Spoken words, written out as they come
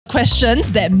questions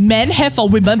that men have for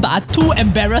women but are too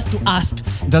embarrassed to ask.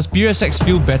 Does period sex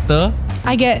feel better?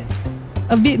 I get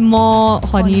a bit more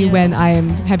horny when I am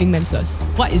having menses.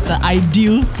 What is the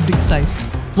ideal dick size?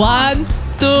 1,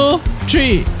 2,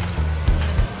 3.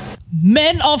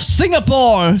 Men of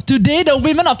Singapore. Today, the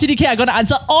women of TDK are going to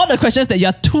answer all the questions that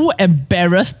you're too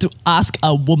embarrassed to ask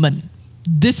a woman.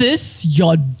 This is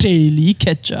your daily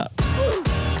catch-up.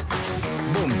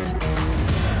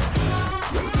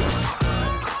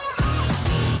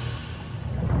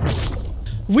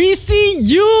 We see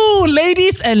you,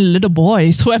 ladies and little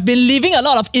boys, who have been leaving a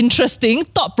lot of interesting,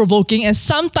 thought-provoking, and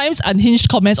sometimes unhinged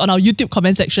comments on our YouTube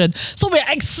comment section. So we're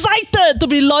excited to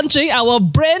be launching our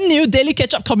brand new Daily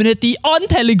Catch-Up community on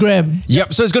Telegram.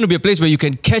 Yep, so it's going to be a place where you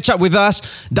can catch up with us,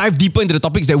 dive deeper into the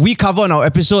topics that we cover on our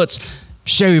episodes,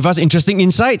 share with us interesting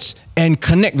insights, and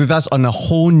connect with us on a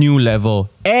whole new level.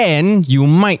 And you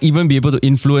might even be able to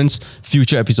influence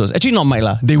future episodes. Actually, not might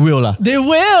lah. They will lah. They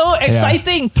will.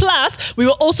 Exciting. Yeah. Plus, we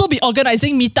will also be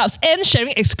organizing meetups and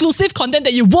sharing exclusive content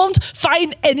that you won't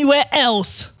find anywhere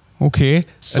else. Okay.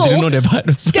 So, I didn't know that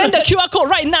part. Scan the QR code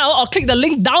right now or click the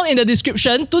link down in the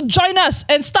description to join us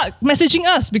and start messaging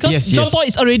us because John Paul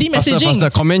is already messaging.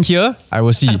 Faster, comment here. I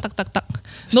will see.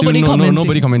 Nobody commenting.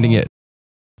 Nobody commenting yet.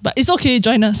 But it's okay,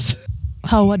 join us.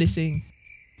 How? What are they saying?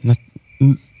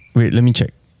 Wait, let me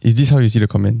check. Is this how you see the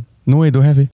comment? No, I don't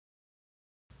have it.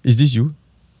 Is this you?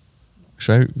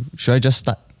 Should I just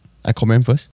start? I comment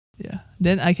first? Yeah.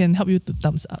 Then I can help you to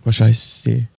thumbs up. What should I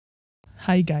say?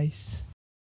 Hi guys.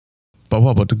 But what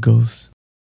about the girls?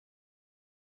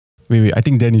 Wait, I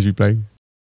think Dan is replying.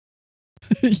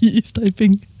 He is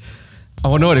typing. I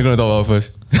wonder what they're going to talk about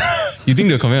first. You think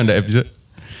they'll comment on the episode?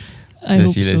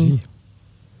 Let's see.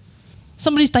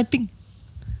 Somebody's typing.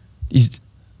 Is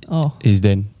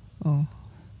Dan. Oh.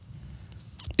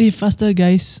 Hey, faster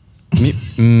guys.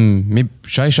 Maybe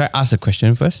should I ask a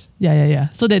question first? Yeah.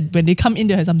 So that when they come in,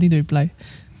 they'll have something to reply.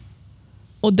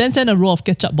 Oh, Dan sent a row of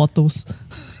ketchup bottles.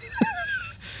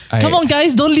 Come on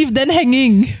guys, don't leave Dan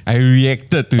hanging. I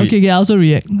reacted to it. Okay, I also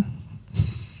react.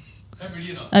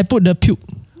 I put the puke.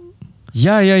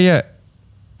 Yeah.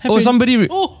 Somebody...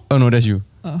 Oh no, that's you.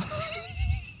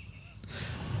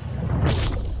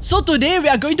 So today we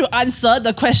are going to answer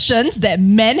the questions that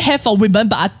men have for women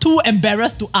but are too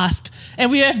embarrassed to ask.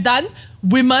 And we have done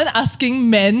women asking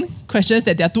men questions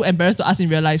that they are too embarrassed to ask in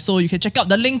real life. So you can check out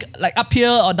the link like up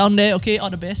here or down there. Okay, all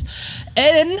the best.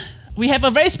 And we have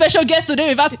a very special guest today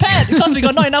with us, Pat, because we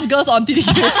got not enough girls on TDK.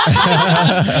 No,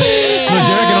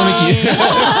 Jared cannot make it.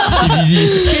 He's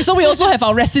busy. Okay, so we also have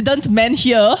our resident man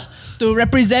here to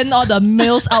represent all the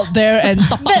males out there and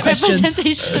top up questions.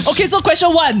 Okay, so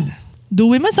question 1. Do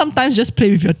women sometimes just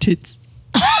play with your tits?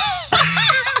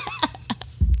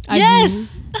 Yes!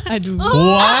 I do.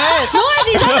 What? No,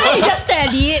 sometimes you just stare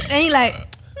at it and you're like,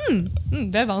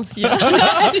 very bouncy.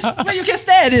 But you can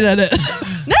stare at it like that.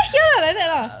 Then here, like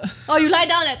that. Or you lie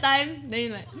down that time, then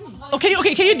you're like, Okay,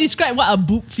 can you describe what a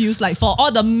boob feels like for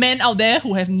all the men out there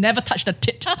who have never touched a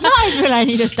tit? Now I feel like I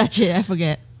need to touch it, I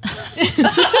forget. It's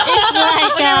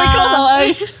like we close our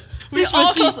eyes. We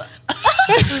all close. You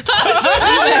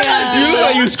look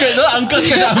like you scratch the uncle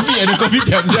scratch your armpit at the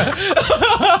kopitiam.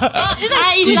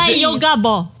 It's like yoga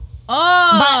ball.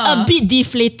 But a bit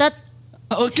deflated.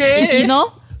 Okay. You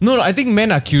know? No, I think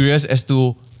men are curious as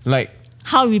to like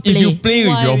how we play. If you play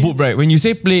with your boob, right? When you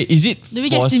say play, is it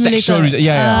for sexual reason?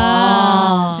 Yeah.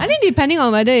 I think depending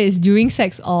on whether it's during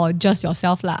sex or just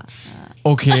yourself lah.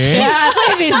 Okay. Yeah, so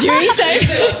if it's during sex.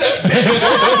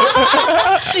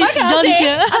 Please, John is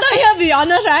here. I thought you have to be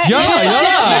honest, right?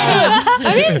 Yeah.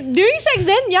 I mean, during sex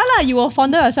then, you will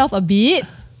fondle yourself a bit.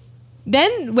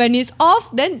 Then when it's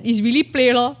off, then it's really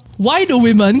play lor. Why do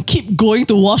women keep going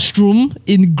to washroom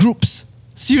in groups?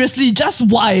 Seriously, just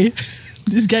why?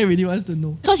 This guy really wants to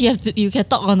know. Because you can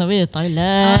talk on the way to the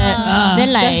toilet.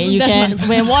 Then like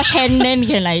when wash hand, then you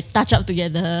can like touch up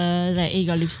together. Like, hey, you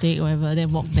got lipstick or whatever.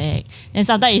 Then walk back. And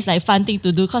sometimes it's like fun thing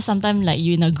to do. Because sometimes like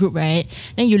you in a group, right?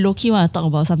 Then you low-key want to talk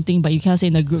about something, but you cannot say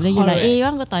in the group. Then you're like, hey, you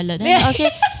want to go toilet? Then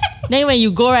okay. Then when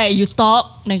you go, right, you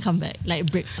talk, then come back,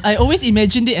 like break. I always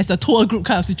imagined it as a tour group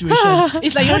kind of situation.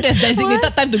 It's like, there's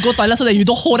designated time to go toilet so that you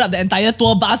don't hold up the entire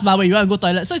tour bus when you want to go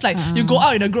toilet. So it's like, you go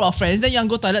out in a group of friends, then you want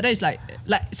to go toilet, then it's like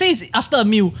say it's after a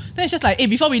meal. Then it's just like, hey,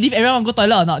 before we leave, everyone want to go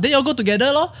toilet or not? Then you all go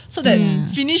together, lor. So that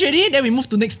finish already, then we move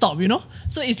to next stop, you know?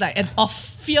 So it's like out of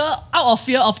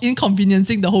fear of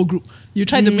inconveniencing the whole group. You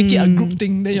try to make it a group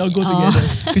thing, then you all go together.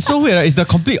 It's so weird, right? It's the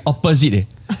complete opposite.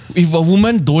 If a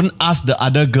woman don't ask the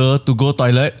other girl to go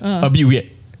toilet, a bit weird.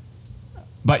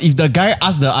 But if the guy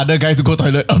asks the other guy to go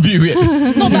toilet, a bit weird.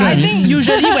 No, but I think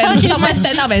usually when someone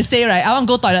stand up and say, right, I want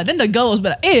to go toilet, then the girl will be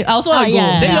like, hey, I also want to go.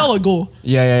 Then you all will go.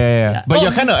 Yeah. But Oh.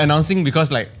 you're kind of announcing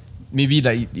because like maybe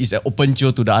like it's an open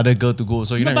chill to the other girl to go.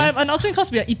 So you know. But I'm announcing because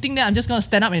we are eating there, I'm just going to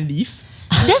stand up and leave.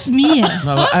 That's me.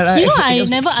 I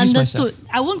never understood. Myself.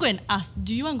 I won't go and ask,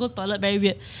 do you want to go toilet? Very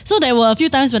weird. So there were a few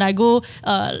times when I go,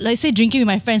 let's say drinking with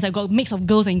my friends, I got a mix of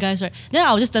girls and guys, right? Then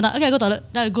I'll just stand up, okay, I go toilet,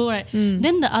 then I go, right?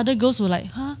 Then the other girls were like,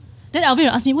 huh? Then Alvin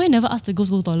will ask me, why you never ask the girls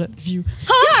to go toilet with you?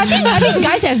 Yeah, I think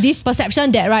guys have this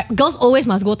perception that right, girls always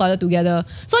must go toilet together.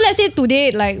 So let's say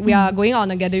today, like we are going out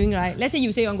on a gathering, right? Let's say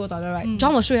you say you want to go toilet, right?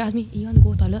 John will straight ask me, you want to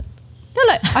go toilet? Then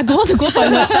like, I don't want to go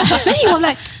toilet. Then he was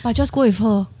like, but just go with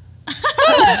her.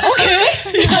 Okay.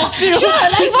 Sure,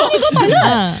 like want to go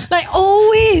toilet. Like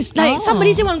always. Like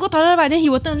somebody say want to go toilet, right? Then he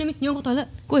will tell me, you want to go toilet?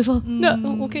 Go with her.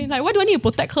 No, okay. Like why do I need to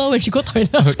protect her when she go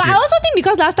toilet? Okay. But I also think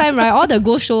because last time, right, all the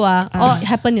ghost show all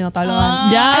happened in the toilet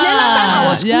one. Yeah. And then last time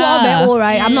our school all very old,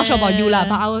 right? I'm not sure about you lah,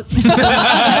 but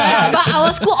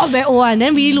our school all very old one.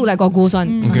 Then really look like got ghost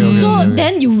one. Okay.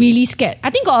 Then you really scared. I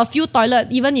think got a few toilet,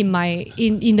 even in my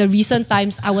in the recent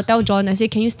times, I will tell John, I say,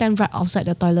 can you stand right outside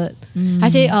the toilet? I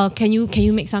say, can you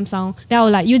make some sound? Then I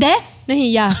was like, you there? Then he,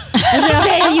 yeah. I say,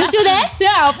 okay, you still there? Then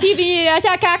I'll pee. I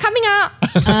say, okay, I'm coming out.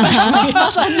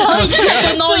 You just have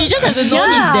to know he's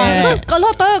there. So got a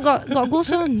lot of toilet got ghost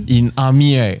one. In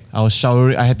army, right, I was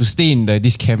showering. I had to stay in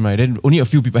this camp, right. Then only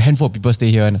handful of people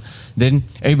stay here. And then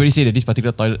everybody say that this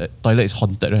particular toilet is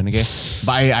haunted, right, okay?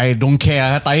 But I don't care.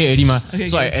 I'm tired already, ma.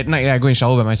 So at night, I go and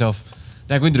shower by myself.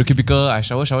 Then I go into the cubicle, I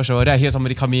shower. Then I hear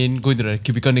somebody come in, go into the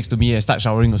cubicle next to me and start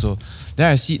showering also.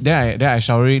 Then I see, then I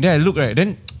showering. Then I look, right.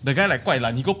 Then the guy like quite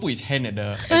lan. He go put his hand at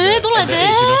the don't like the edge,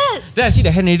 you know? Then I see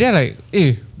the hand. And then like,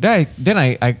 Then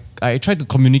I try to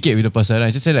communicate with the person.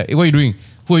 I just say like, hey, what are you doing?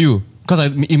 Who are you? Because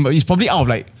it's probably out of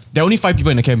like there are only 5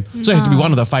 people in the camp, so it has to be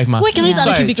one of the 5 ma. Why can we use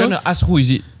other cubicles? I trying to ask who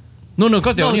is it. No,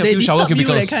 because there are only a few shower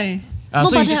cubicles. So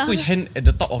he just put his hand at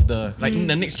the top of the in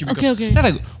the next cubicle. Okay. Then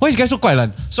like, why is this guy so quiet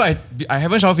lan? So I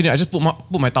haven't showered finished. I just put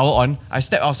my towel on. I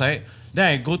step outside. Then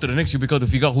I go to the next cubicle to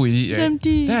figure out who is it. It's right?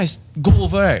 empty. Then I go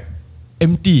over, right,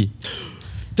 empty.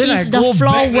 Then Is I the go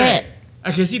floor back, wet? right,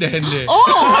 I can see the hand there.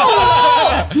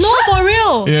 No, for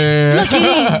real. Yeah. Not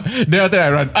kidding. Then after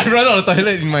that, I run out of the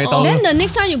toilet in my towel. Then the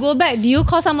next time you go back, do you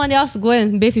call someone else to go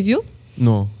and bathe with you?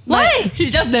 No. Why? He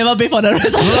just never pay for the rest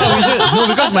of No,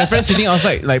 because my friend's sitting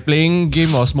outside like playing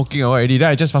game or smoking or what already. Then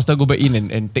I just faster go back in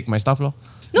and take my stuff lor.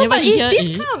 No, Never but hear it's this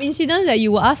it. kind of incidents that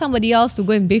you will ask somebody else to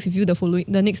go and bathe with you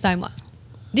the next time. What?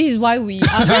 This is why we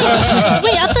ask.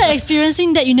 Wait, after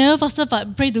experiencing that, you never faster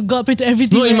but pray to God, pray to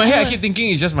everything. No, in my right? head I keep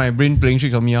thinking it's just my brain playing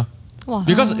tricks on me. Wow.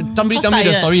 Because somebody Cause tell me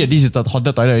the tired. story that this is the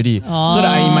haunted toilet already. So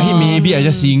that in my head maybe I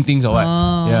just seeing things or what.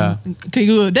 Yeah. Okay,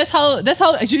 good. That's how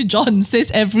actually John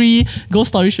says every ghost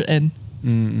story should end.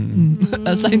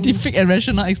 A scientific and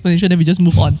rational explanation, then we just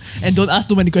move on and don't ask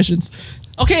too many questions.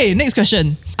 Okay, next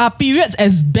question. Are periods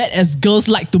as bad as girls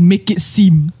like to make it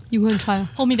seem? You go and try.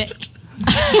 Hold me back.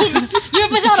 You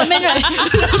represent all the men, right?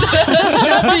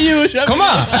 Come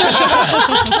on!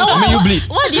 I mean, you bleed.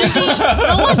 What do you think?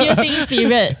 What do you think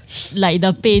period, like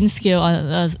the pain scale on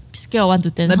a scale of 1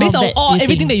 to 10? Like, based how on bad all do you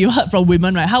everything that think? you heard from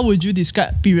women, right? How would you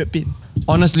describe period pain?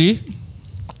 Honestly,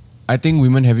 I think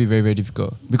women have it very, very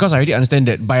difficult. Because I already understand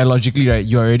that biologically, right,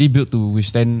 you're already built to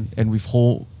withstand and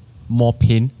withhold more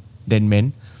pain than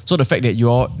men. So the fact that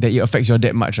it affects you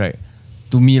that much, right,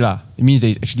 to me it means that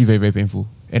it's actually very, very painful.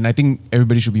 And I think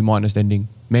everybody should be more understanding.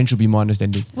 Men should be more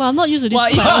understanding. Well, I'm not used to this. Well,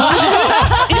 if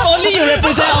only you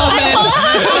represent all men.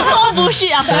 It's all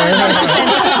bullshit after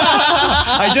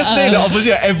I just say the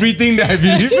opposite of everything that I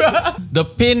believe. The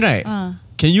pain, right?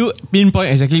 Can you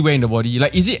pinpoint exactly where in the body?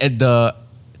 Like, is it at the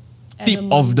tip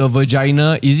of the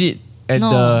vagina? Is it at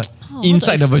No. the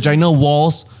inside the vagina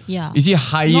walls? Yeah. Is it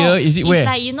higher? Is it where? It's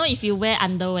like, you know, if you wear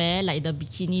underwear, like the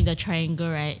bikini, the triangle,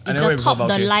 right? I It's never the before, top, but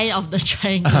the okay. line of the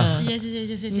triangle. Yes.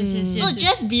 So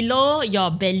just below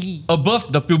your belly. Above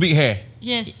the pubic hair.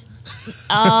 Yes.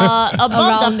 Above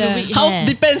Around the there. pubic How hair.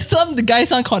 depends. Some the guys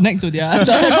can't connect to their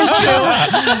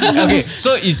Okay,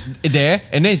 so it's there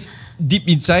and then it's deep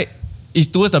inside. It's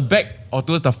towards the back or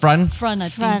towards the front. Front, I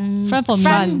think. Front, Front for me.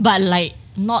 front, but like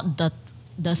not the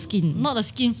skin. Not the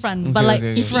skin front, Okay, but like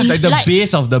okay, it's okay. Like the like-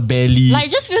 base of the belly. Like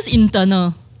it just feels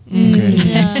internal. Okay.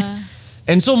 yeah.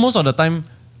 And so most of the time,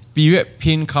 period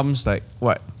pain comes like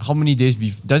what? How many days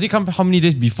does it come how many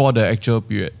days before the actual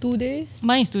period? 2 days?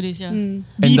 Mine is 2 days, yeah. And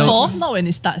the- before, not when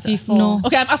it starts. Before. No.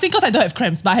 Okay, I'm asking because I don't have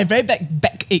cramps, but I have very bad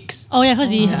back aches. Oh yeah,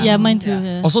 because mine too. Yeah.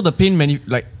 Yeah. Also the pain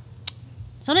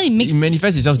Sometimes it makes it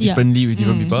manifests itself differently with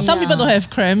different people. Some people don't have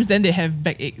cramps, then they have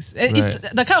backaches. And it's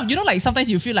the kind of, you know, like sometimes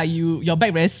you feel like your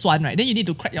back very swan, right? Then you need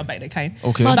to crack your back, that kind.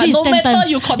 Okay. Wow, But this no is 10 matter times.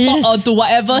 you contort onto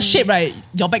whatever shape, right,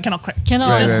 your back cannot crack.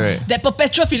 Cannot. It's just Right. that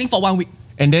perpetual feeling for 1 week.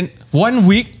 And then 1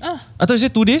 week, I thought you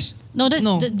said 2 days? No, that's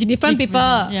No. Different people.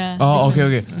 Yeah. Oh,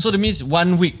 okay. So that means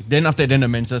 1 week, then after that, then the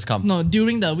menses come. No,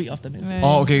 during the week of the menses. Right.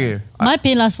 Oh, okay. My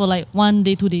pain lasts for like 1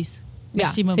 day, 2 days. Yeah,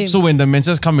 Maximum. same. So when the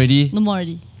menses come already, No more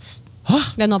already.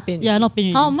 They're not pain. Yeah, not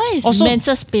pain How already. mine is Also-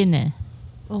 menses pain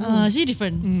See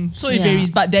different. So it Yeah.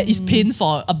 varies, but there is pain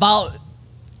for about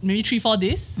maybe 3-4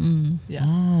 days.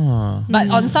 Yeah. But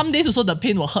on some days also the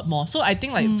pain will hurt more. So I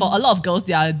think like for a lot of girls,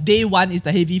 their day 1 is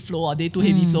the heavy flow or day 2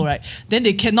 heavy flow, right? Then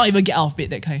they cannot even get out of bed,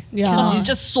 that kind. Yeah. Because it's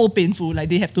just so painful. Like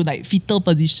they have to like fetal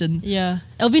position. Yeah.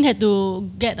 Elvin had to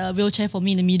get a wheelchair for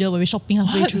me in the middle when we were shopping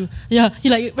halfway through. Yeah. He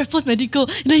like, Raffles Medical.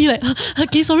 And then he like,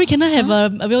 okay, sorry, can I have a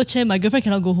wheelchair? My girlfriend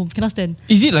cannot go home, cannot stand.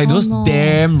 is it like those no.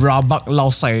 damn rabak lao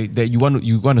sai that you want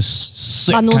to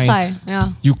sweat No kind? sai. Yeah.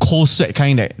 You cold sweat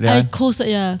kind that. I cold sweat,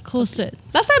 yeah, cold sweat.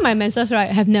 Last time my menses,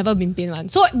 right, have never been pain one.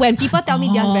 So when people tell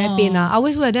me theirs very pain, I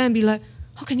always look at them and be like,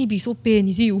 how can it be so pain?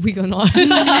 Is it weak or not?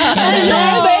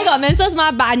 Everybody got menses,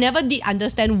 but I never did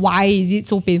understand why is it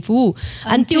so painful.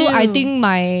 Until I think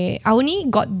I only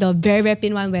got the very, very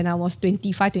pain one when I was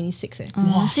 25, 26.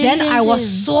 Then I was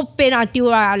so pain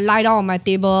until I lie down on my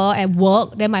table at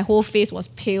work. Then my whole face was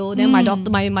pale. Then my doctor,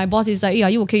 my boss is like, hey, are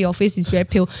you okay? Your face is very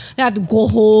pale. Then I have to go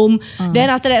home. Then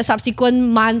after that subsequent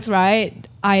month, right,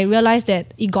 I realized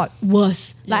that it got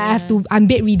worse. Like I'm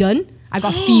bedridden. I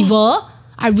got fever.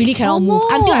 I really cannot move.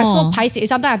 Until I so paiseh.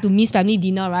 Sometimes I have to miss family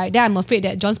dinner, right? Then I'm afraid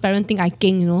that John's parents think I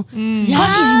king, you know.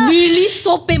 Because it's really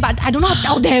so pain, but I don't know how to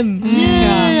tell them.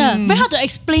 Yeah. Very hard to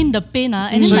explain the pain.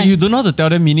 And then So like, you don't know how to tell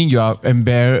them, meaning you are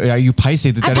embarrassed, you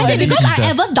paiseh to I tell them paiseh that this because is I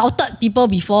ever doubted people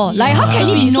before. Like, how can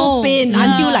it be so No. pain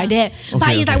until like that? But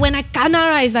Okay, it's like when I kena,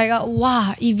 right, it's like,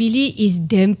 wow, it really is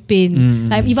damn pain.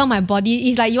 Like even my body,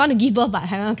 it's like you want to give birth, but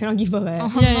cannot give birth.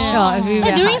 yeah. It's really Like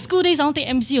very during hard. school days, I don't think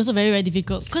MC also very, very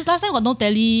difficult. Because last time got no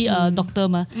tele doctor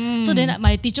ma. So then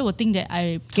my teacher would think that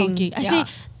I King. talking. I Yeah.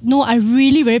 say, no, I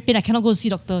really very pain. I cannot go see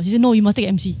doctor. He said, no, you must take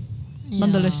MC.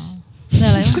 Nonetheless. Then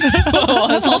I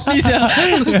like, Salty,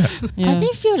 yeah. I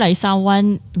think feel like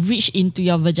someone reach into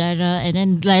your vagina and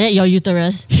then like that your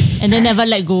uterus and then never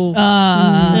let go.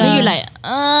 Then you like,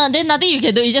 then nothing you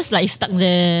can do. You just like stuck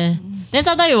there. Then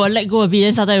sometimes you will let go a bit,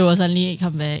 then sometimes it will suddenly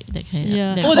come back. That kind.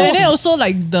 Yeah. That Then also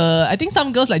like I think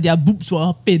some girls like their boobs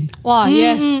were pain. Wow,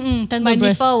 yes. tender My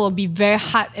breast. nipple will be very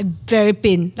hard and very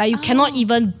pain. Like you cannot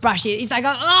even brush it. It's like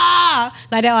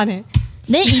like that one.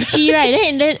 Then itchy, right?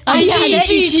 Then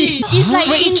itchy. It's like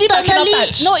Wait, itchy but cannot internally.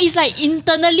 touch. No, it's like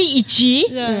internally itchy.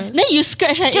 Yeah. Then you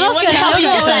scratch, right? Cannot it won't scratch, help. cannot You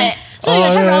just scratch. like. So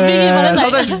you try rubbing it, but then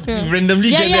like, Sometimes you randomly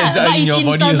get Yeah, that but in it's your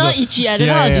body internal also. itchy. I don't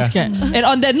know how to describe. And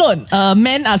on that note,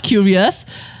 men are curious.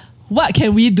 What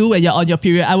can we do when you're on your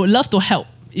period? I would love to help.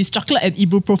 Is chocolate and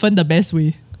ibuprofen the best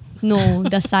way? No,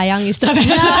 the sayang is the best.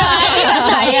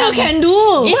 Sayang. You can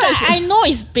do. It's like I know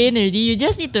it's pain already. You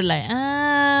just need to like,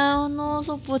 oh no,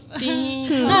 so poor thing.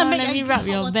 Come on, let me rub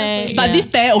your back. But this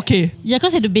tear, okay. yeah,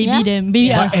 because you have to baby Yeah. them. Baby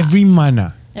But us. every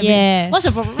month, Yeah. What's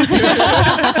the problem?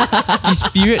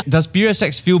 does period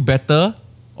sex feel better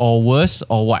or worse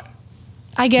or what?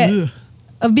 I get Ugh.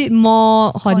 a bit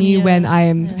more horny Hornier. when I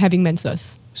am having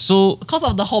menses. So Because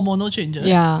of the hormonal changes.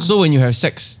 Yeah. so when you have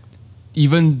sex,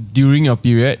 even during your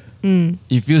period,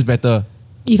 it feels better.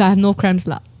 If I have no cramps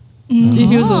lah. It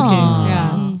feels okay.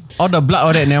 Yeah. All the blood,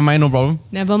 all that, never mind, no problem.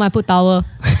 Never mind, put towel.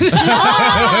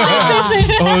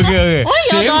 Okay. Why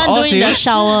you don't all do in the same. no,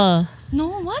 shower?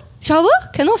 what? Shower?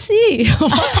 Cannot see. Oh,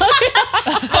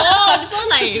 so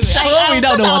like Shower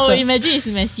without the I water. would imagine it's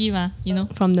messy, ma. You know.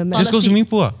 From the Just go mess. swimming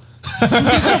pool.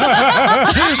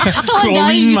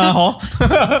 Chlorine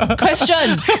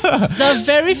Question. The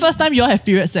very first time you all have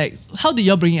period sex, how did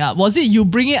you all bring it up? Was it you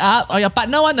bring it up or your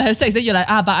partner want to have sex, then you're like,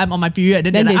 but I'm on my period.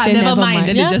 Then, Then they're like, they say, never never mind. mind.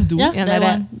 Then Yeah, they just do. yeah. Yeah, That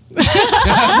like one.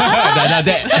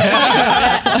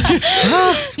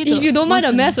 If you don't mind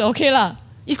the mess, okay lah.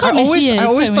 It's quite messy. I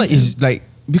always thought it's like,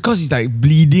 because it's like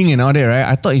bleeding and all that, right?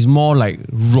 I thought it's more like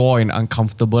raw and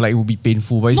uncomfortable, like it would be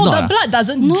painful, but it's No, not. the blood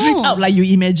doesn't No. drip out like you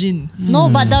imagine. No,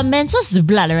 but the menses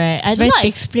blood, right? I very don't know how to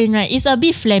thick. explain, right? It's a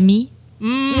bit phlegmy.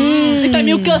 It's like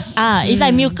mucus. It's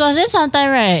like mucus. Then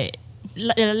sometimes, right?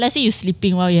 let's say you're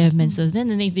sleeping while you have menses, then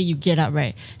the next day you get up,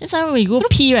 right? Then suddenly when you go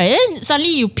pee, right? Then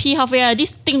suddenly you pee halfway,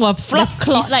 this thing will flop.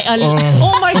 It's like a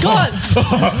Oh my god!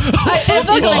 I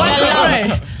ever got one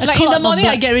right? Like in the morning,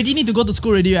 I get ready, need to go to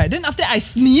school already, right? Then after I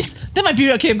sneeze, then my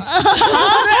period came. Then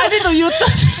I need to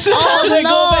U-turn. Then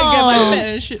go back and get my pad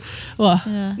and shit. Wow.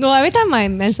 Yeah. No, every time my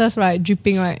menses right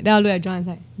dripping right, then I'll look at John and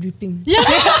it's like dripping. Yeah. I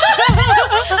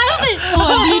was like,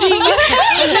 I'm bleeding.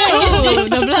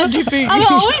 The blood dripping. I'm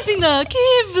always in the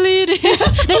keep bleeding.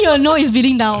 Then you'll know it's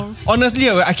bleeding down. Honestly,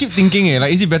 I keep thinking,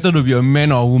 like, is it better to be a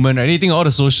man or a woman? Right? You think all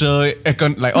the social,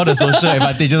 all the social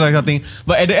advantages or something.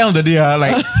 But at the end of the day,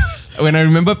 like, when I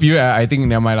remember period, I think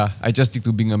never mind lah. I just stick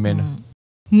to being a man.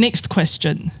 Next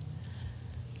question: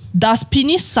 does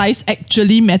penis size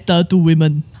actually matter to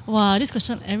women? Wow, this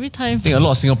question every time. I think a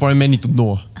lot of Singaporean men need to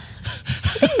know.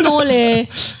 No leh.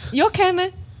 You can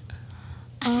man?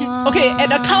 Okay, at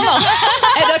the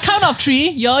count of 3,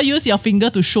 you all use your finger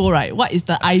to show, right? What is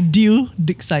the ideal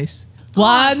dick size?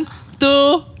 1,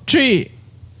 2, 3.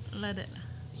 Like that.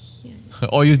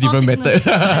 Or use different method.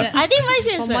 I think mine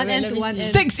is From one end to one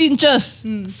end. 6 inches.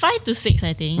 5 to 6,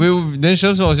 I think. Wait, then show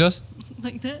us what was yours?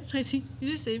 Like that, I think.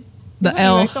 Is it same? The Haven't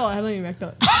L. erected or haven't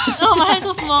erected? Oh, my hand's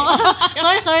so small.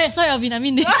 sorry, Alvin, I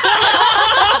mean this.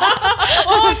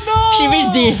 She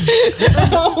reads this.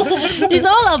 It's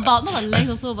all about, not the length,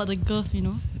 also about the girth, you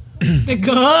know. The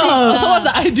girth. So what's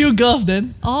the ideal girth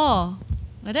then? Oh,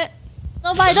 like that?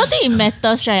 No, but I don't think it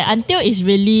matters, right? Until it's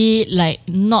really like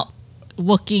not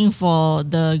working for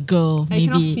the girl, I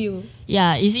cannot maybe. feel.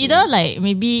 Yeah, it's either like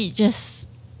maybe just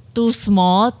too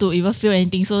small to even feel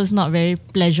anything, so it's not very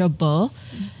pleasurable.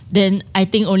 Then I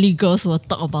think only girls will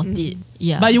talk about it.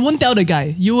 Yeah. But you won't tell the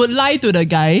guy. You would lie to the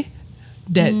guy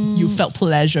that you felt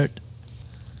pleasured.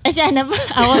 Actually, I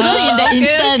wasn't in that Okay,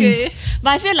 instance. okay. But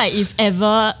I feel like if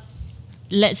ever,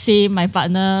 let's say my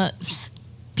partner's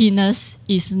penis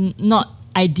is not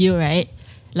ideal, right?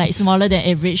 Like smaller than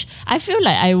average, I feel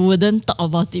like I wouldn't talk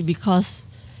about it because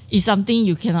it's something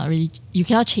you cannot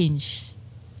change.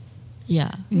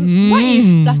 Yeah. What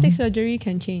if plastic surgery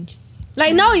can change?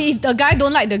 Like now, if the guy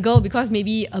don't like the girl because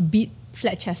maybe a bit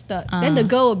flat-chested, then the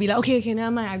girl will be like, okay,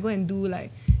 never mind, I go and do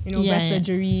like, breast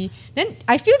surgery. Then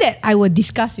I feel that I will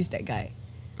discuss with that guy.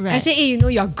 Right. I say, hey,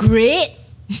 you're great,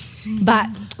 but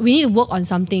we need to work on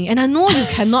something. And I know you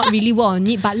cannot really work on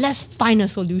it, but let's find a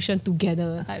solution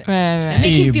together. Like, Right.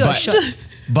 make him feel assured.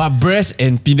 But breast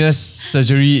and penis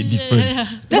surgery different.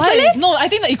 That's like, no, I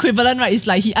think the equivalent, right, is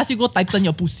like he asks you go tighten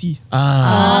your pussy.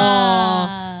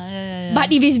 But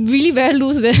if it's really very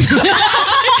loose, then I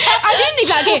mean, it's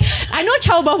like, okay, I know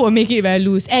childbirth will make it very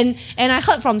loose, and I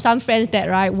heard from some friends that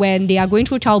right when they are going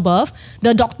through childbirth,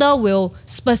 the doctor will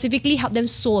specifically help them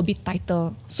sew a bit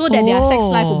tighter so that their sex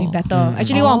life will be better.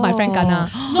 Actually, one of my friend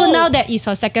Kana. So now that is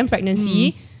her second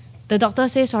pregnancy, the doctor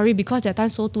says sorry because that time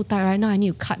sew too tight. Right now I need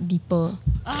to cut deeper.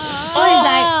 So it's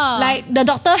like the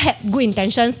doctor had good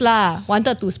intentions lah,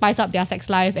 wanted to spice up their sex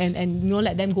life and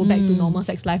let them go back to normal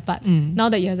sex life. But now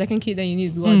that you have a second kid, then you need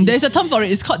to do all this. There's a term for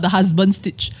it. It's called the husband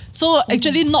stitch. So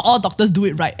actually, not all doctors do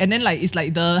it right. And then it's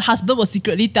like the husband will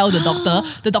secretly tell the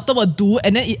doctor will do,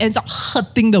 and then it ends up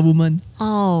hurting the woman.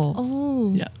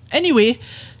 Oh. Yeah. Anyway,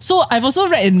 so I've also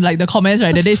read in the comments,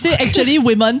 right, that they say actually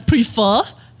women prefer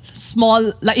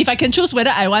small, like if I can choose whether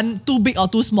I want too big or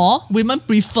too small, women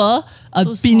prefer a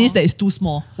penis that is too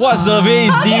small. What survey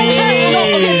is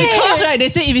this? Because right, they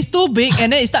say if it's too big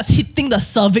and then it starts hitting the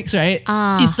cervix, right,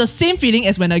 it's the same feeling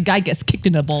as when a guy gets kicked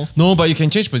in the balls. No, but you can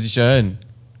change position.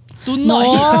 Do not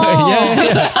hit.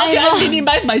 Yeah. How can I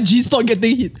minimize my G-spot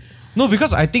getting hit? No,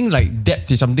 because I think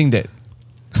depth is something that.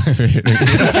 Actually,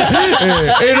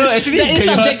 That is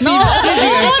subjective.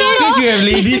 Since you have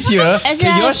ladies here,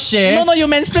 can you all share? No, you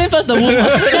mansplain first the woman.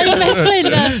 You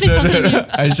mansplain. Please continue.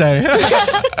 I'm shy.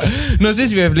 No,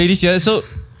 since we have ladies here, so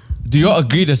do you all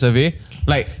agree the survey?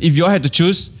 Like, if you all had to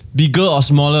choose bigger or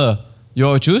smaller, you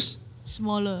all choose?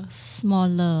 Smaller.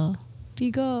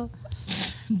 Bigger.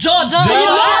 John.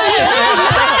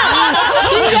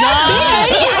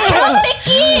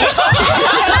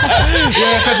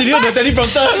 Yeah, continue the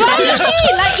teleprompter.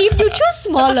 See, like if you choose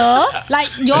smaller, like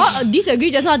you all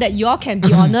disagree just now that you all can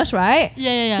be honest, right?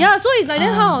 Yeah. Yeah, so it's like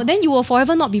then how? Then you will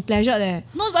forever not be pleasured there.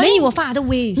 No, but Then you will find other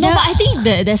ways. No, but I think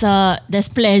that there's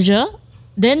pleasure.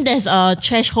 Then there's a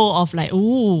threshold of like,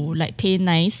 ooh, like pain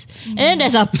nice. And then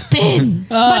there's a pain.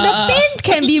 But the pain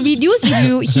can be reduced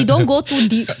if he don't go too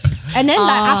deep. And then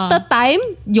like after time,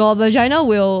 your vagina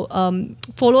will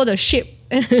follow the shape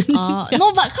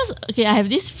No, but because I have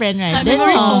this friend, right? Then,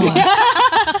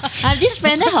 I have this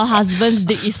friend that her husband's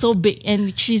dick is so big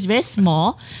and she's very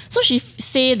small. So she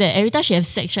say that every time she has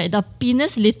sex, right, the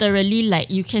penis literally like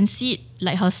you can see it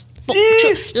like her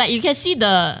like you can see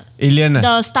the Alien.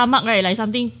 the stomach, right? Like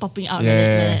something popping out. Yeah.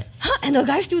 Like that. Huh? And the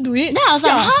guys still do it? Then I was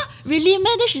like, huh? Really,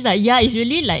 man? Then she's like, yeah, it's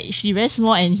really like she very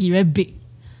small and he very big.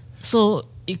 So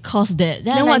it caused that.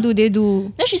 Then what do they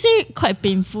do? Then she say quite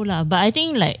painful lah. But I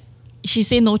think like she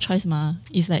say no choice ma.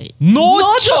 It's like No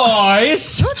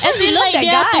choice. as in love like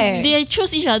that guy. they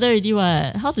choose each other already.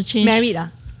 What? How to change? Married ah?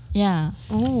 Yeah.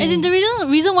 Oh. As in the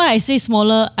reason why I say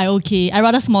smaller, I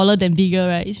rather smaller than bigger,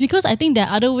 right? It's because I think there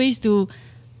are other ways to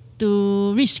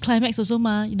reach climax also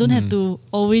ma. You don't have to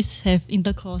always have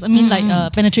intercourse. I mean like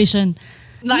penetration.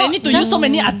 Like I need to use so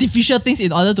many artificial things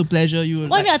in order to pleasure you.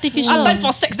 What do you mean artificial? I'm time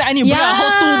for sex, then I need to bring a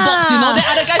whole toolbox, you know. Then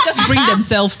other guys just bring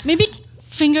themselves. Maybe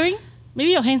fingering?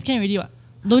 Maybe your hands can already what?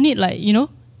 Don't need like, you know?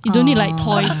 You don't need like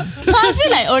toys. But I feel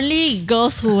like only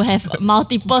girls who have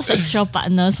multiple sexual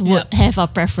partners would have a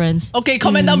preference. Okay,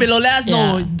 comment down below. Let us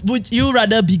know. Yeah. Would you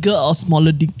rather bigger or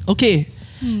smaller dick? Okay.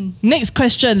 Next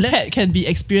question. Kat can be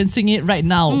experiencing it right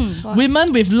now.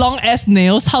 Women with long ass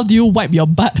nails, how do you wipe your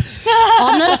butt?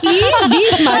 Honestly,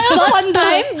 this is my first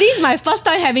time. This is my first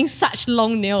time having such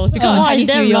long nails because of Chinese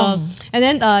it's New damn Year. long. And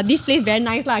then this place very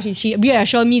nice lah. She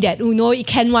reassured me that it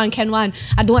can one.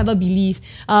 I don't ever believe.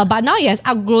 But now it has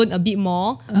outgrown a bit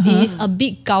more. It is a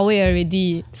bit gao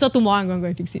already. So tomorrow I'm gonna go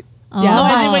and fix it. Yeah, No,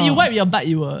 but as in when you wipe your butt,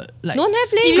 you will like. don't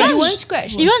have leh. You won't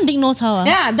scratch. You want dick nose how?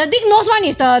 Yeah, the dick nose one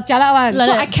is the jialat one. Like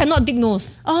So that. I cannot dick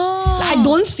nose. Oh. Like, I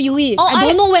don't feel it. Oh, I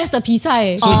don't know where's the pizza.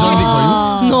 So John did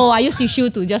for you? No, I use tissue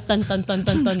to just turn and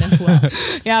pull out.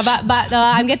 Yeah, but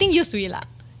I'm getting used to it lah.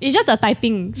 It's just a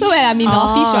typing. So when I'm in the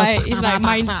office, right, it's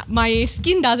like my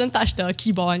skin doesn't touch the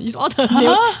keyboard one. It's all the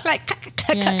nails like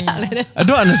cut like that. I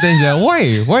don't understand, yeah.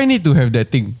 Why need to have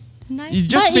that thing? Nice. You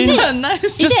just But is paint, it- nice.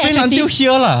 just it paint until attractive?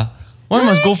 here lah. Why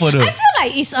must go further? I feel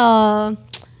like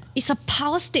it's a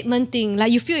power statement thing. Like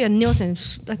you feel your nails and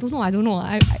I don't know.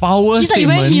 Power It's like you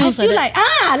wear statement. heels. I feel like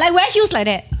like wear heels like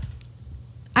that.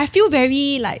 I feel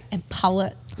very like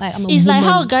empowered. Like I'm a It's woman.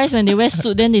 like how guys when they wear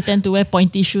suit then they tend to wear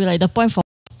pointy shoe, like the point for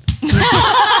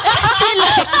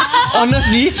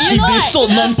Honestly, if they sold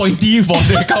non-pointy for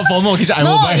the formal occasion, I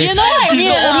will buy it. you know what I It's mean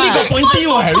the or only not? got pointy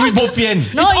one. Read both pian.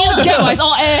 no, you Gap, it's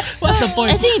all air. What's the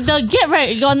point? I think the gap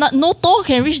right, got no toe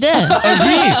can reach there.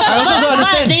 Agree. I also don't But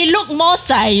understand. they look more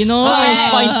zai, you know. When it's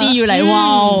pointy, you're like,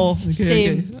 wow.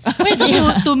 Same. wait, so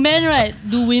to men, right?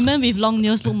 Do women with long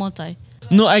nails look more Thai?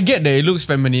 No, I get that it looks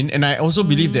feminine, and I also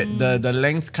believe that the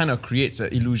length kind of creates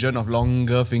an illusion of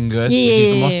longer fingers, which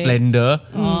is more slender.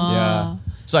 Yeah.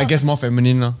 So I guess more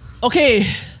feminine now. Okay,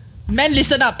 men,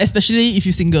 listen up, especially if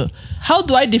you're single. How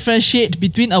do I differentiate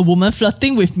between a woman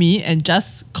flirting with me and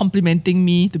just complimenting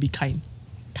me to be kind?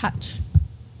 Touch.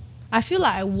 I feel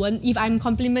like I won't, if I'm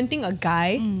complimenting a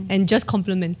guy and just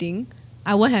complimenting,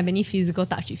 I won't have any physical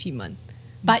touch with him.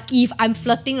 But if I'm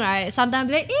flirting, right, sometimes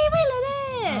I'm like, hey, why like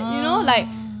that? You know, like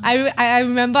I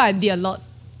remember I did a lot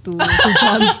to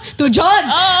John. To John!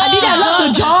 I did a lot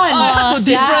to John. To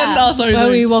different. Oh, sorry, When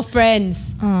sorry. we were friends.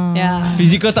 Yeah.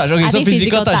 Physical touch. Okay, I so think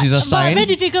physical physical touch is a touch. But sign. very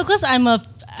difficult because I'm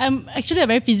actually a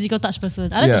very physical touch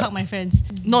person. I like Yeah. to hug my friends.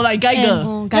 No, like guy girl.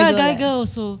 Oh, Guy guy girl. girl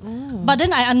also. But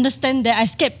then I understand that I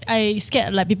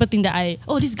scared like people think that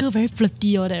this girl very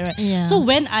flirty or that, right? Yeah. So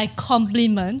when I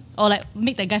compliment or like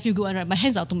make that guy feel good, right, my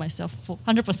hands out to myself for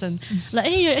 100%. Like,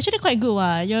 hey, you're actually quite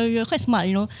good, you're quite smart,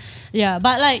 you know. Yeah,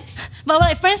 but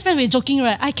friends we're joking,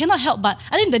 right? I cannot help but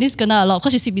I think Denise kena a lot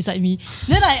because she sit beside me.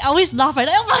 Then I always laugh, right?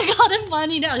 Like, oh my god, damn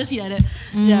funny. Then I'll just sit like that.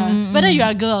 Yeah. Whether you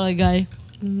are a girl or a guy.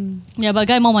 Yeah, but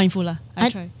guy more mindful lah. I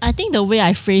try. I think the way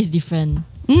I phrase different.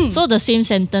 So the same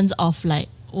sentence of like,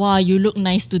 wow, you look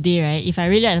nice today, right? If I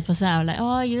really like the person, I'm like,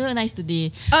 oh, you look nice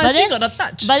today. But then got the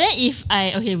touch. But then if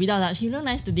without touch, you look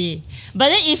nice today. But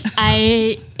then if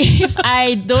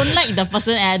I don't like the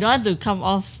person and I don't want to come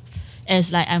off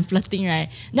as like I'm flirting, right?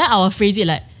 Then I will phrase it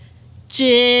like,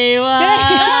 Jewa.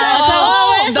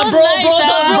 The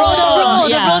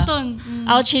bro tone.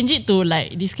 I'll change it to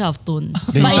like this kind of tone.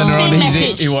 Then But he turn it's around same and he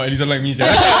message. say, hey, what? Lisa like me, sir.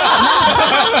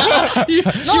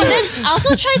 No, then I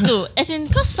also try to, as in,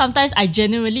 because sometimes I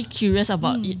genuinely curious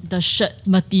about the shirt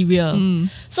material.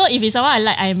 So if it's someone I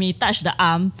like, I may touch the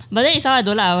arm. But then if someone I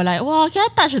don't like, I will like, wow, can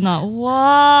I touch or not?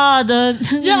 Wow, the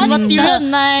material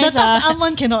nice. The touch arm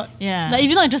one cannot. Yeah. Like if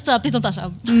you're not interested, please don't touch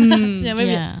arm. Yeah,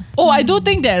 maybe. Yeah. Oh, I do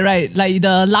think that, right? Like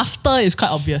the laughter is quite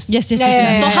obvious. Yes. So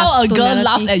how a girl Tonality.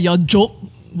 laughs at your joke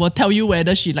will tell you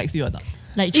whether she likes you or not.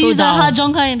 Like throw It's the down.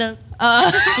 hajong kind of.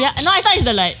 Yeah, no, I thought it's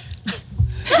the like.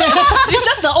 It's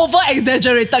just the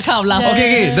over-exaggerated kind of laugh.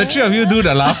 Okay, the three of you do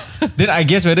the laugh. Then I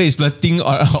guess whether it's flirting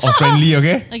or friendly,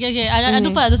 okay? Okay. I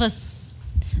do first.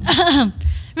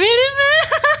 Really, man?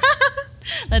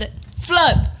 Like that.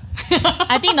 Flirt.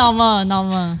 I think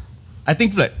normal. I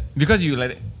think flirt because you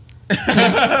like it.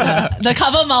 The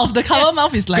cover mouth. The cover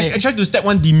mouth is Okay, I like. try to step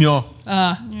one demure.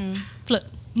 Flirt.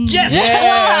 Yes. Yeah,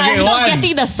 okay, I'm not one.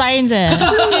 getting the signs Wait,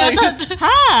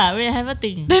 I have a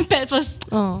thing. Then pet first.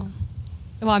 Oh.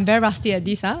 Well, I'm very rusty at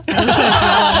this, huh?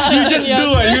 You just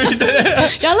do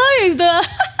it. Yeah, it's the.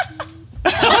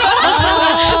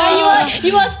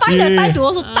 you will find the time to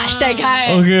also touch that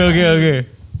guy. Okay.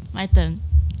 My turn.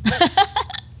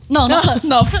 No.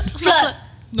 No. Flirt.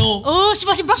 No. Oh, she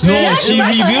brushed No, her hair. she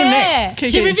brush her revealed neck. hair. Okay,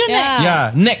 She okay. revealed neck.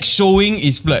 Yeah, neck showing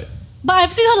is flirt. But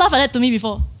I've seen her laugh like that to me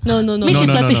before. No. Means she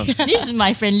no, no, flirting. This is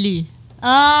my friendly.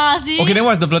 See? Okay, then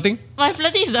what's the flirting? My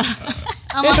flirting is the...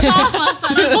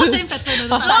 Massage. They're both same pattern.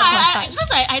 Because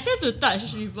I tend to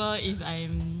touch people if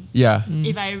Yeah.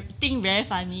 if I think very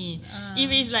funny. If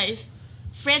it's like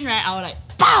friend, right, I will like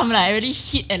bam, like I really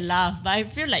hit and laugh. But I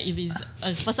feel like if it's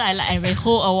a person I like, I may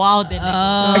hold a while. Then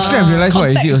Actually, I realized what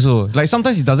is it also. Like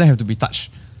sometimes it doesn't have to be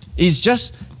touch. It's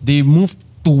just they move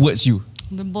towards you.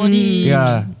 The body.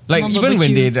 Yeah. Like even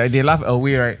when Non-barbecue. they laugh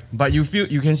away, right? But you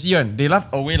can see one. They laugh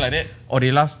away like that, or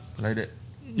they laugh like that.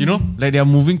 You know, like they are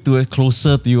moving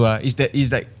closer to you.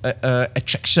 Is like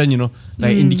attraction? You know,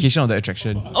 like indication of the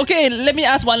attraction. Okay, let me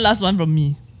ask one last one from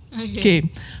me. okay. Okay.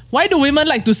 Why do women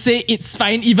like to say it's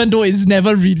fine even though it's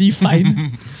never really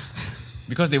fine?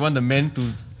 Because they want the men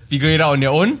to figure it out on their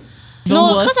own.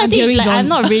 No, worse. because I I'm think hearing like, John.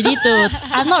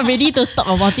 I'm not ready to talk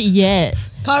about it yet.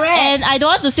 Correct. And I don't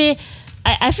want to say.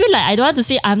 I feel like I don't want to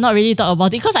say I'm not ready to talk about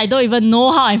it because I don't even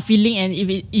know how I'm feeling and if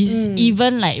it is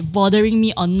even like bothering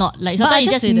me or not. Like But I sometimes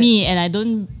it's just just say me and I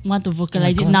don't want to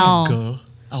vocalize it God, now. Girl.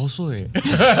 I also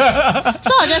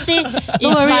So I'll just say it's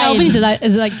Don't worry, Alvin is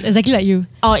fine like exactly like you.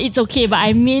 or it's okay. But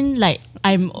I mean like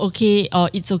I'm okay or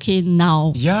it's okay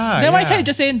now. Yeah. Then why can't you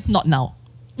just say not now?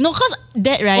 No, cause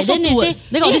that right. Also then they towards- say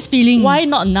they got this feeling. Why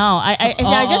not now? I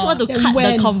just want to Then cut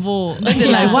when? the convo. Then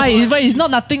they're like, why? It's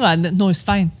not nothing. No, it's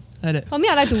fine. Like that. For me,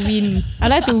 I like to win. I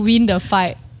like to win the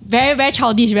fight. Very, very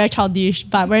childish, very childish.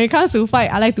 But when it comes to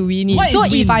fight, I like to win it. What is So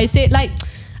win? if I say like,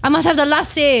 I must have the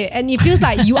last say, and it feels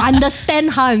like you understand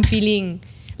how I'm feeling.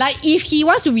 Like if he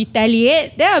wants to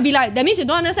retaliate, then I'll be like, that means you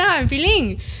don't understand how I'm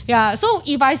feeling. Yeah. So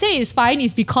if I say it's fine,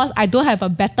 it's because I don't have a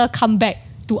better comeback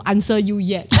to answer you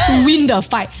yet to win the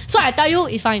fight. So I tell you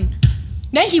it's fine.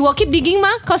 Then he will keep digging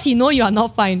cause he know you are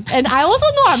not fine. And I also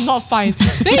know I'm not fine.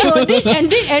 Then he will dig and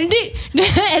dig and dig.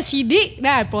 Then as he dig,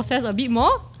 then I process a bit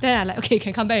more. Then I like, okay,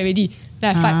 can come back already.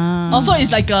 Then I fight. Also,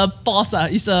 it's like a pause.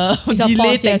 It's a It's a delay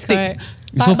pause, yes, tactic. correct.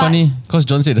 It's so funny because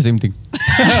John said the same thing.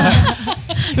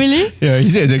 Really? Yeah, he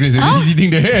said exactly the same thing. He's sitting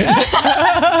there.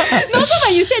 No, so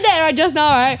when you said that right just now,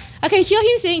 right, I can hear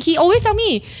him saying, he always tell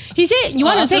me, he said, you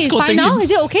want I to was say just it's fine quoting now? him. He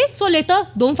said, okay, so later,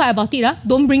 don't fight about it.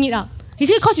 Don't bring it up. He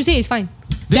said, because you say it's fine.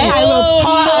 Then I Oh,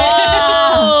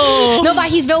 will no. No, but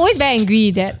he's always very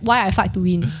angry that why I fight to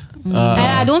win. And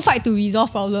I don't fight to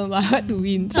resolve problem, but I fight to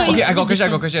win. So Okay, it- I got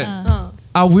a question. uh,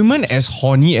 Are women as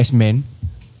horny as men?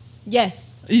 yes.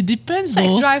 It depends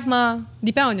Sex though. drive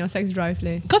depend on your sex drive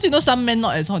leh. Because some men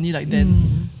not as horny like that.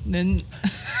 Then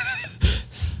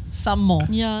some more.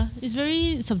 Yeah, it's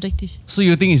very subjective. So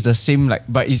you think it's the same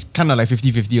but it's kind of like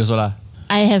 50-50 also lah.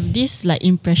 I have this like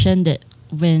impression that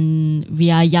when we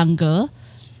are younger,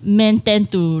 men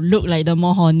tend to look like the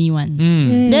more horny one.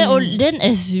 Then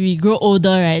as we grow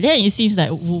older, right, then it seems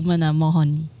like women are more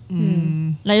horny.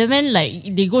 Like the men,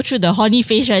 like they go through the horny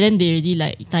phase, right? Then they already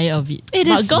like tired of it. It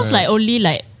but is- girls like only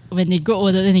like when they grow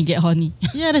older, then they get horny.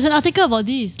 Yeah, there's an article about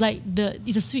this. Like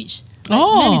it's a switch. Like,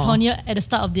 Oh. men is hornier at the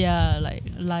start of their like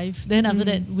life. Then after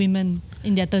that, women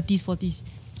in their 30s, 40s.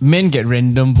 Men get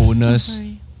random bonus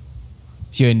Sorry.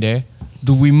 here and there.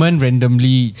 Do women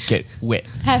randomly get wet?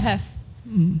 Have.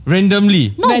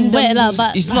 Randomly? Not Randomly. wet lah,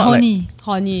 but It's not horny.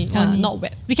 Horny, Horny. not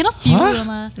wet. We cannot feel Huh? them,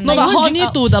 ah. No, Like, but you won't horny drink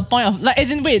out. to the point of as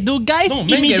in wait, do guys No, men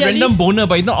get immediately random boner,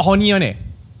 but it's not horny one.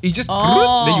 It's just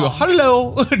then you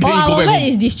hello. Then you Our go back wet home.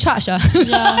 is discharge.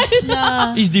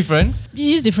 Yeah. It's different. It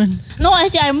is different. No, I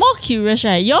see. I'm more curious,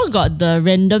 right? Y'all got the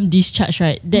random discharge,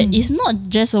 right? That is not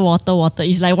just water.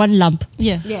 It's like one lump.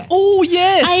 Yeah. Yeah. Oh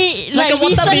yes. I like like a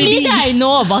water recently baby. that I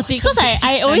know about it because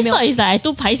I always milk. thought it's like I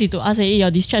too paiseh to ask, hey,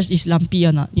 your discharge is lumpy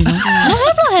or not? You know?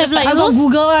 Have like I got those.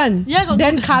 Google one. Yeah, got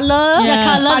Then color, Yeah.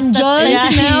 Colour, pungent, yeah.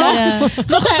 smell. Yeah.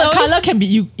 Because I the always- color can be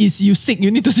you sick.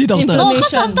 You need to see doctor. No, Inflammation.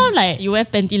 because sometimes like you wear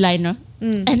panty liner.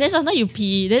 And then sometimes you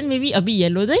pee, then maybe a bit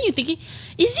yellow. Then you thinking,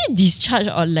 is it discharge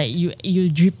or like you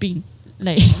dripping?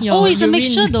 like your Oh, it's a urine.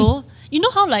 mixture though. You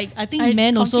know how like I think I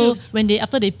men also confused. when they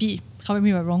after they pee, correct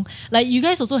me if I'm wrong. Like you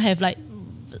guys also have like,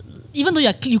 even though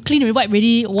you clean already, wipe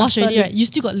already, wash After already, lick. right? You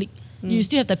still got lick. You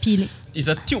still have the pee lick. It's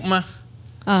a tube mah.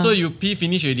 Ah. So you pee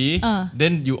finish already,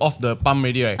 then you off the pump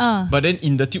already, right? But then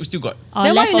in the tube still got. Or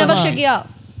Then why you never leftover. shake it out?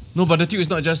 No, but the tube is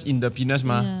not just in the penis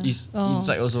mah. Yeah. It's Oh.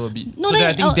 inside also a bit. No, so then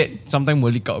I then think that sometimes will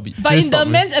leak out a bit. But Then in the stop,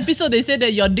 man. men's episode, they said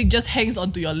that your dick just hangs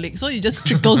onto your leg, so it just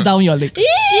trickles down your leg. No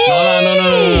lah, no.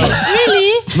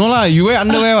 Really? No lah, you wear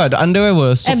underwear what? The underwear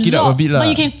will soak it up a Absorb. bit lah. But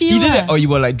you can feel Either lah. that or you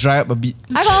will like dry up a bit.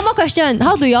 I got one more question.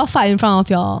 How do y'all fart in front of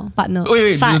your partner?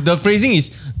 Wait, Fart. the phrasing is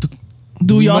to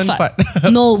Do your women fart.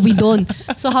 No, we don't.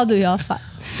 So how do y'all fart?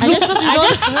 I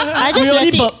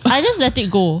just let it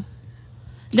go.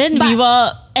 Then we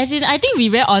were, as in, I think we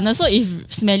very honest. So if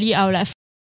smelly, I will like.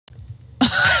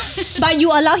 But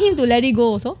you allow him to let it go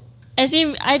also? As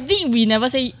in, I think we never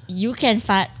say you can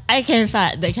fart, I can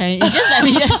fart. That kind. It's just like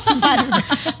we just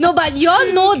fart. No, but you all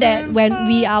know that when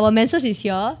our menses is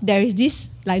here, there is this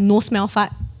like no smell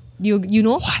fart. You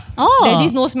know? What? Oh. There's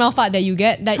this no smell fart that you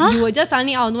get. That you will just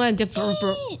suddenly out of nowhere and just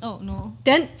Oh no.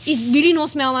 then it's really no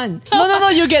smell one. No,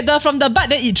 you get the from the butt,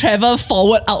 then it travel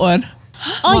forward out one.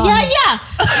 Oh yeah.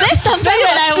 That's something Then you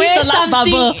when I squeeze wear the last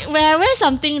something. bubble. When I wear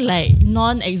something like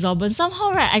non-exorbitant, somehow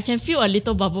right, I can feel a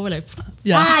little bubble like.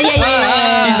 Yeah.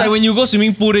 Yeah. It's like when you go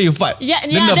swimming pool, then you fart. Yeah,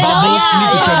 then yeah, the then- bubbles yeah,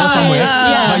 need to travel yeah, somewhere.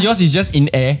 yeah. But yours is just in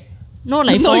air. No,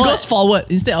 like No, it forward. goes forward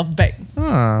instead of back.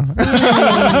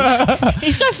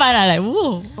 It's quite fun. Like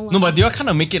whoa. No, but do you kind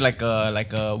of make it like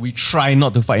a we try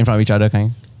not to fight in front of each other kind?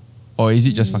 Or is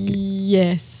it just fuck it?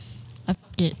 Yes. I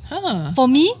fuck it. Huh. For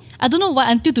me, I don't know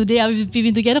why until today we've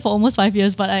been together for almost 5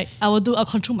 years, but I'll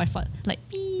control my fart. Like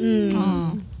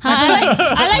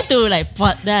I like to like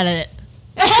pot there like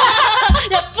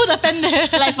yeah, put a pen there.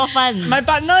 that. Like for fun. My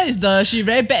partner is she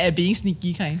very bad at being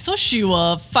sneaky kind. So she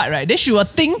will fart, right? Then she will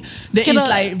think that it's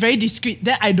like very discreet.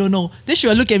 Then I don't know. Then she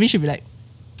will look at me, she'll be like,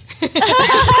 it's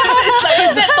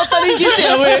like that totally gives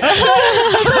it away.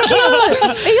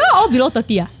 You're all below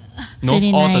 30 ah? No,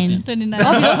 all 30. 29.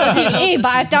 All below 30. Hey,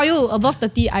 but I tell you, above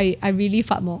 30, I really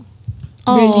fart more.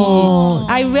 Oh. Really.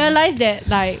 I realized that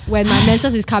like when my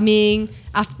menses is coming,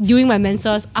 during my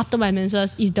menses, after my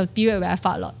menses, is the period where I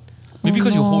fart a lot. Maybe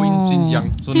because you hold in since young.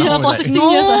 So now Yeah, we're for like, 16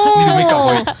 need years. to make up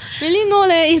for it. Really no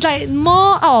leh. It's like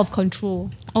more out of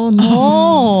control. Oh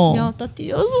no. Yeah, 30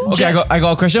 years old. Okay, I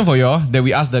got a question for y'all that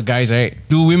we asked the guys, right?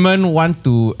 Do women want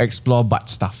to explore butt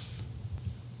stuff?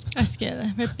 I'm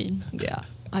scared. Very pain. Yeah,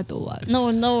 I don't want.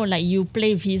 No, like you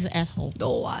play with his asshole.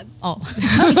 Don't want. Oh.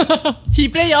 He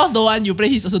play yours, don't want. You play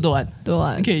his also don't want. Don't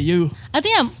want. Okay, you. I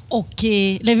think I'm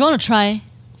okay. Like if you want to try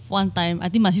one time, I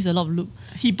think must use a lot of lube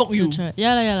He poke to you. try.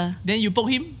 Yeah lah. Then you poke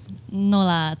him. No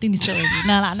lah. I think this already.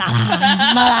 Nah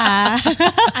lah.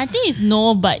 I think it's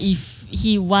no, but if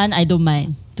he want, I don't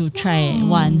mind to try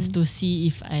once to see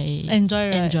if I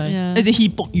Enjoy, right? Enjoy. Yeah. As in he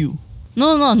poke you.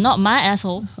 No, not my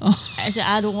asshole. I said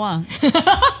I don't want.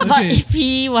 But Okay. if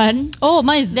he want, Oh,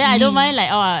 mine is then I don't me. mind.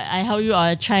 Like I help you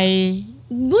or try.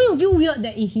 Don't you feel weird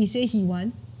that if he say he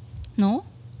want? No.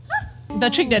 The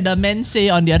trick that the men say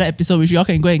on the other episode, which you all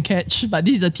can go and catch, but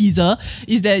this is a teaser,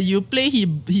 is that you play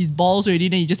his balls already,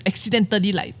 then you just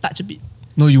accidentally like touch a bit.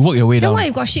 No, you work your way Then down. why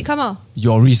you got shit come out?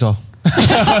 Your risk, oh.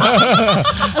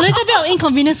 A little bit of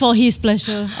inconvenience for his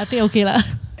pleasure. I think okay lah.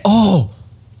 Oh!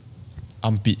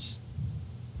 Armpits.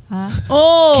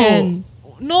 Oh! Can.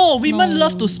 No, women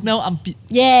love to smell armpit.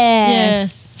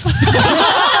 Yes.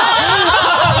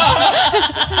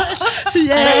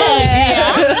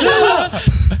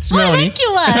 Smell only.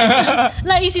 Cute what?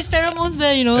 Like it's his pheromones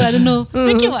there, you know. I don't know.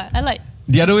 Very cute what? I like.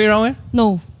 The other way around, eh?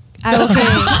 No. I'm okay.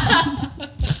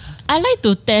 I like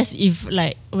to test if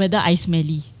like whether I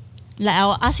smelly. Like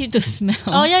I'll ask you to smell.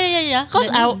 Oh yeah.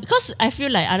 Cause I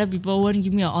feel like other people won't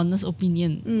give me an honest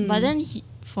opinion. But then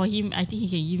for him, I think he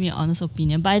can give me an honest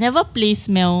opinion. But I never play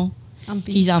smell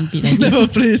Armpit. his armpit. I think. Never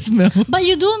play smell. But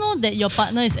you do know that your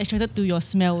partner is attracted to your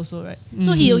smell also, right?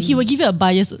 So he will give you a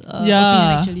biased opinion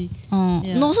Yeah. actually. Oh.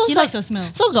 Yeah. No, so He likes your smell.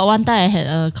 So got one time I had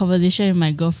a conversation with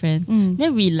my girlfriend.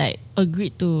 Then we like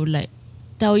agreed to like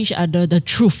tell each other the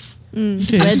truth.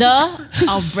 Whether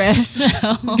our breath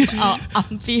smell, our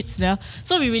armpit smell.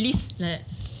 So we released like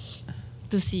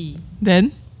to see.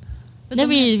 Then? Then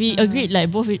we agreed like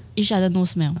both each other no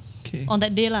smell. Okay. On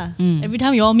that day lah. Every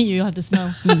time you all meet, you have to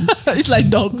smell. It's like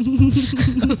dogs.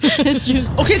 That's true.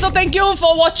 Okay, so thank you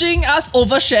for watching us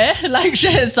overshare. Like,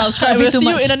 share, and subscribe. Way We'll too see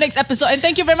you much. in the next episode. And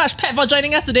thank you very much, Pat, for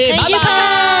joining us today. Thank you,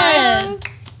 Bye-bye. Pat.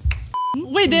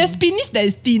 Wait, there's penis that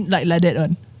is thin, like that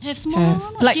one. Have small,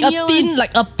 Like a skinnier thin, ones.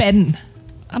 like a pen.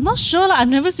 I'm not sure lah. I've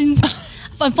never seen.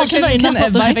 unfortunate Can enough not to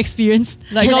have advice? experience.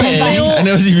 Like, Can got I a I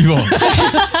never see before.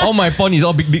 All my porn is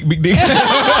all big dick, big dick.